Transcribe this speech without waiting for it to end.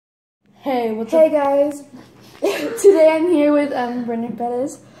Hey, what's Hey up? guys, today I'm here with Brenden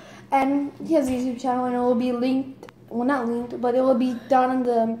Perez, and he has a YouTube channel, and it will be linked, well not linked, but it will be down in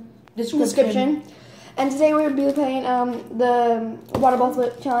the description. And today we're going to be playing the water ball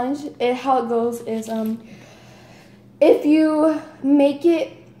flip challenge. How it goes is if you make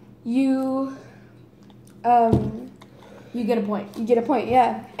it, you get a point. You get a point,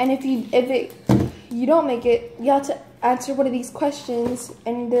 yeah. And if you don't make it, you have to answer one of these questions,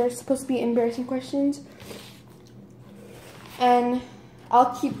 and they're supposed to be embarrassing questions. And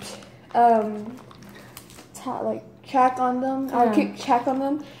I'll keep track on them. Yeah. I'll keep track on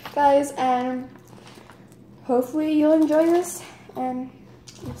them, guys, and hopefully you'll enjoy this. And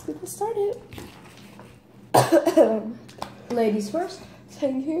let's get this started. Ladies first.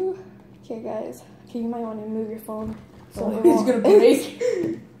 Thank you. Okay, guys. Okay, you might want to move your phone. So Oh, it's gonna break.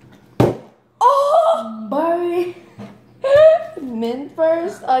 Oh! Bye. Min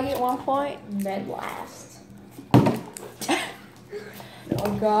first. I'll get 1 point. Then last. Oh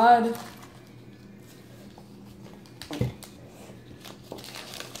God.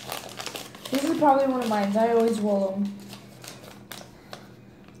 This is probably one of mine. I always roll them.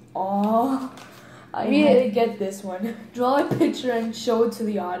 Oh, I need to get this one. Draw a picture and show it to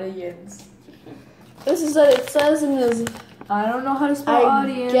the audience. This is what it says in his. I don't know how to spell I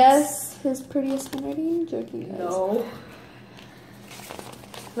audience. guess his prettiest handwriting. Joking, guys. No.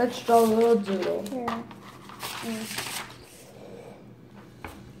 Let's draw a little doodle. Here.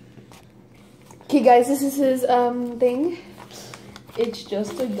 Okay, guys, this is his thing. It's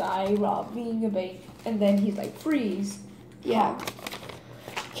just a guy robbing a bank, and then he's like, freeze. Yeah.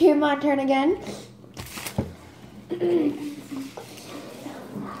 Okay, my turn again.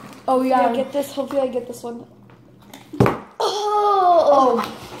 Oh, yeah. I get this. Hopefully, I get this one.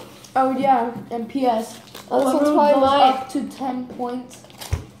 Oh, yeah. And P.S. This one's Whoever probably goes mine. up to 10 points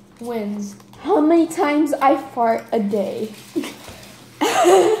wins. How many times I fart a day?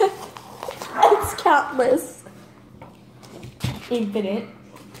 It's countless. Infinite.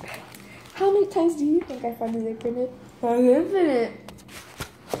 How many times do you think I fart a day, Brenden?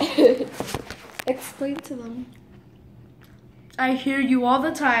 Infinite. Explain to them. I hear you all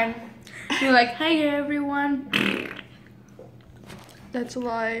the time. You're like, hey, everyone. That's a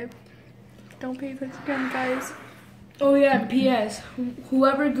lie. Don't pay attention, guys. Oh, yeah. And P.S.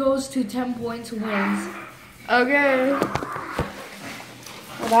 Whoever goes to 10 points wins. Okay. Well,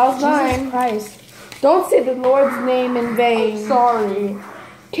 that was mine. Jesus Christ. Don't say the Lord's name in vain. I'm sorry.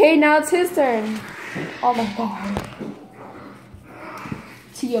 Okay, now it's his turn. Oh my God.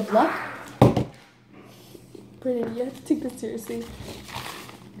 Tea of luck? Brenden, you have to take this seriously.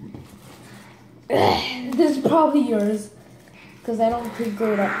 This is probably yours. Because I don't think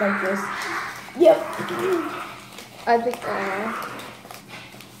it up like this. Yep. I think,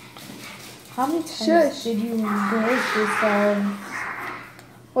 How many times Shush. did you embarrass yourself?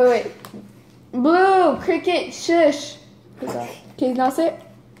 Wait. Blue, cricket, shush. Okay, now say it.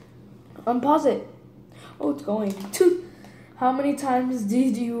 Unpause it. Oh, it's going. How many times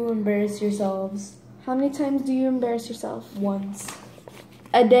did you embarrass yourselves? How many times do you embarrass yourself? Once.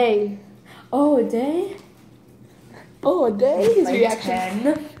 A day. Oh, a day? Oh, a day? His Like reaction.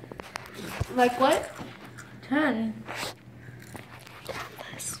 10. Like what? 10.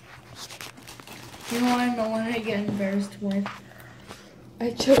 You want to know what I get embarrassed with?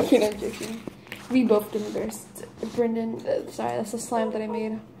 I'm joking. We both get embarrassed. Brenden, sorry, that's the slime that I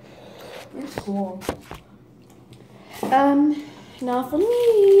made. It's cool. Now for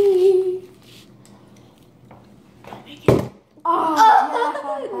me.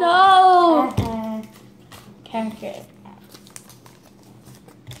 Oh, No! Cancel.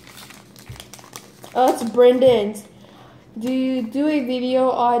 Oh, it's Brendan's. Do you do a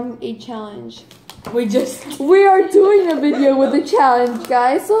video on a challenge? We are doing a video with a challenge,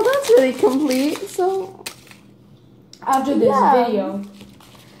 guys, so that's really complete. So after this video.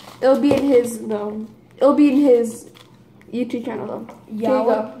 It'll be in his YouTube channel though. Yeah, Okay,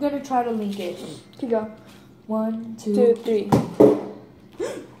 we're gonna try to link it. Okay, go. 1, 2, 2, 3.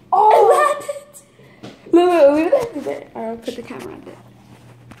 Oh! I landed! Look, leave it there. I'll put the camera on there.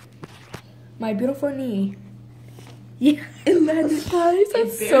 My beautiful knee. Yeah, it landed, guys.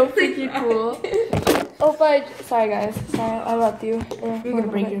 That's so freaking cool. Oh, fudge. Sorry, guys. Sorry, I love you. You're gonna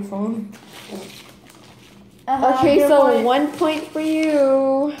break your phone. Okay, so 1 point for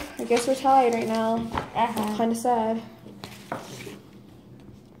you. I guess we're tied right now. Kind of sad.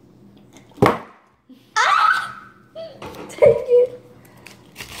 Take it.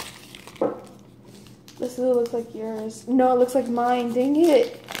 This looks like yours. No, it looks like mine. Dang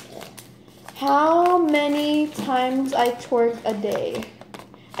it. How many times I twerk a day?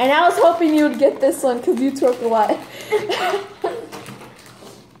 And I was hoping you would get this one because you twerk a lot.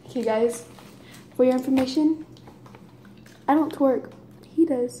 Okay, guys. For your information, I don't twerk. He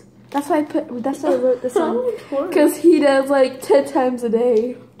does. That's why I wrote this on. Because he does like 10 times a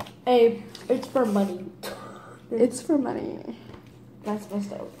day. Hey, it's for money. It's for money. That's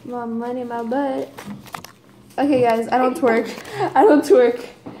messed up. My money, my butt. Okay, guys, I don't twerk. I don't twerk.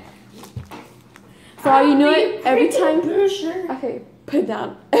 For all you know it, every time. Okay, put it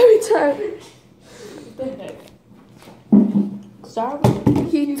down. Every time. Sorry.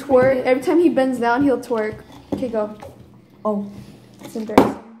 He twerk. Every time he bends down, he'll twerk. Okay, go. Oh, It's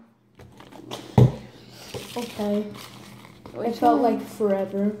embarrassing. okay. It felt like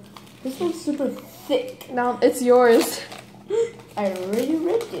forever. This one's super thick. No, it's yours. I already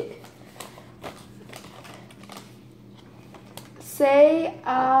ripped it. Say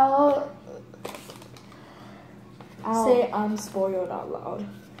out. Say I'm spoiled out loud.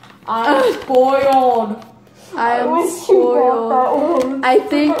 I'm spoiled. I am wish you brought that spoiled. one. I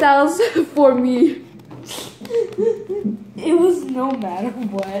think that was for me. It was no matter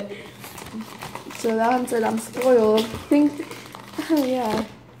what. So that one said I'm spoiled. Think. Yeah.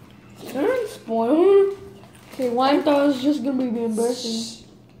 I'm spoiled. Okay, I one. thought it was just gonna be embarrassing.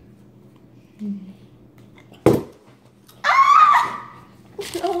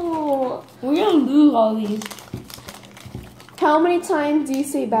 Oh. We're gonna lose all these. How many times do you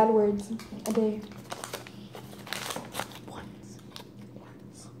say bad words a day? Once.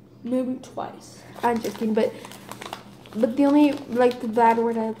 Maybe twice. I'm joking, but the only the bad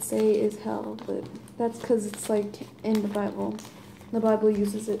word I'd say is hell, but that's because it's like in the Bible. The Bible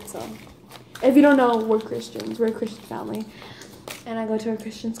uses it, so. If you don't know, we're Christians. We're a Christian family. And I go to a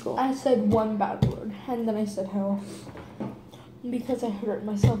Christian school. I said one bad word, and then I said hell. Because I hurt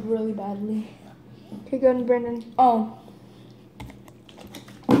myself really badly. Okay, go ahead, Brendan. Oh.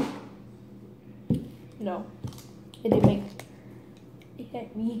 No. It didn't make it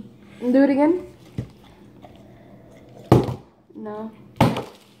hit me. Do it again. No.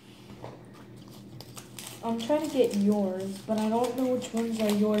 I'm trying to get yours, but I don't know which ones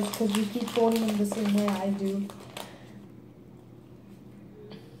are yours because you keep folding them the same way I do.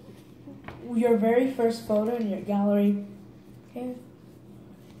 Your very first photo in your gallery. Okay.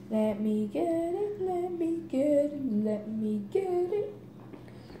 Let me get it, let me get it, let me get it.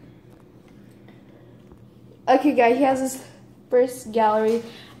 Okay, guys, he has his first gallery.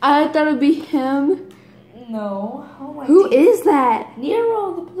 I thought it would be him. No. Oh my Who is that?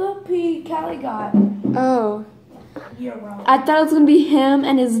 Nero, the P Callie got. Oh. Nero. I thought it was going to be him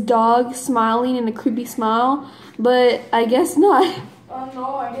and his dog smiling in a creepy smile, but I guess not. Oh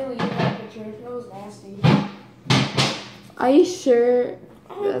no, I deleted that picture. It was nasty. Are you sure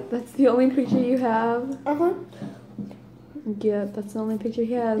that's the only picture you have? Uh-huh. Yeah, that's the only picture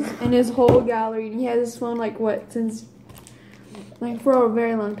he has in his whole gallery. And he has his phone since for a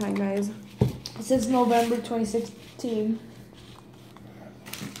very long time, guys. Since November 2016.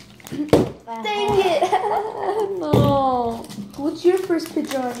 Dang it! No. What's your first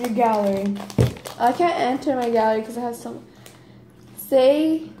picture on your gallery? I can't enter my gallery because it has some.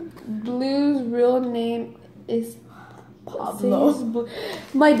 Say Blue's real name is Pablo.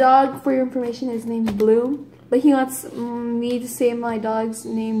 My dog, for your information, his name's Blue. But he wants me to say my dog's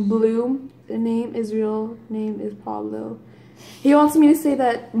name Blue. His real name is Pablo. He wants me to say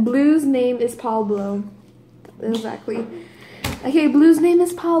that Blue's name is Pablo. Exactly. Okay, Blue's name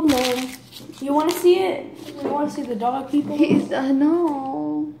is Pablo. You want to see it? You want to see the dog, people? He's,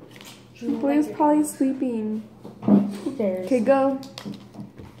 no. Blue's probably sleeping. Who cares? Okay, go.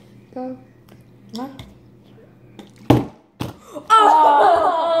 Go. Huh?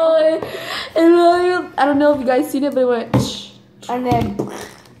 Oh! I don't know if you guys seen it, but it went. And then.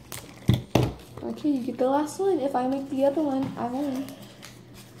 Okay, you get the last one. If I make the other one, I win.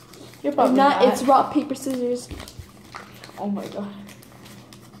 You're If probably not, it's rock, paper, scissors. Oh my god.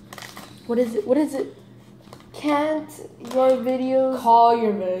 What is it? What is it? Can't your videos... Call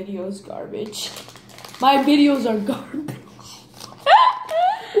your videos garbage. My videos are garbage.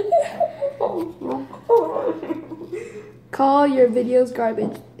 Call your videos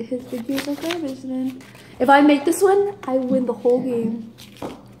garbage. His videos are garbage then. If I make this one, I win the whole game.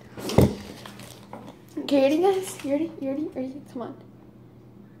 Okay, ready guys? You ready? You ready? Ready? Come on.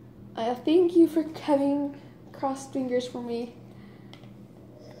 Thank you for having crossed fingers for me.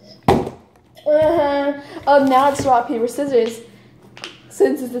 Oh, now it's rock, paper, scissors.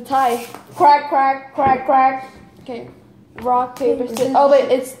 Since it's a tie. Crack, crack, crack, crack. Okay. Rock, paper, scissors. Oh,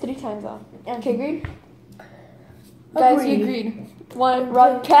 wait, it's 3 times off. Okay, agreed? Guys, you agreed. One,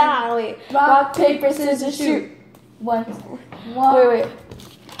 rock, paper, scissors, shoot. One. Wait.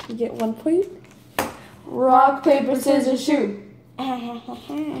 You get 1 point. Rock, paper, scissors, shoot.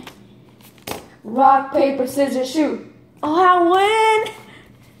 Rock, paper, scissors, shoot. Oh, I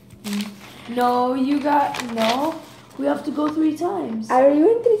win! No, you got no. We have to go 3 times. I already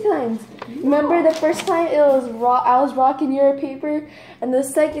went 3 times. No. Remember the first time it was rock, I was rocking your paper, and the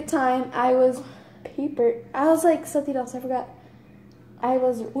second time I was paper. I was like something else. I forgot. I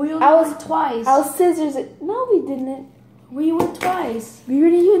was went twice. I was scissors. No, we didn't. We went twice. We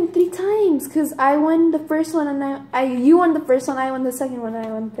already went 3 times because I won the first one and you won the first one. I won the second one. And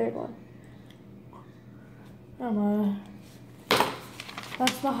I won the third one.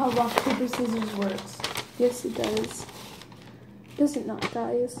 That's not how rock paper scissors works. Yes, it does. Does it not,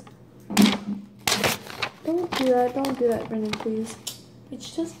 guys? Don't do that. Don't do that, Brendan, please.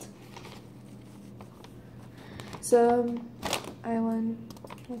 It's just. So, I won,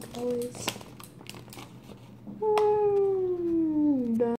 like always.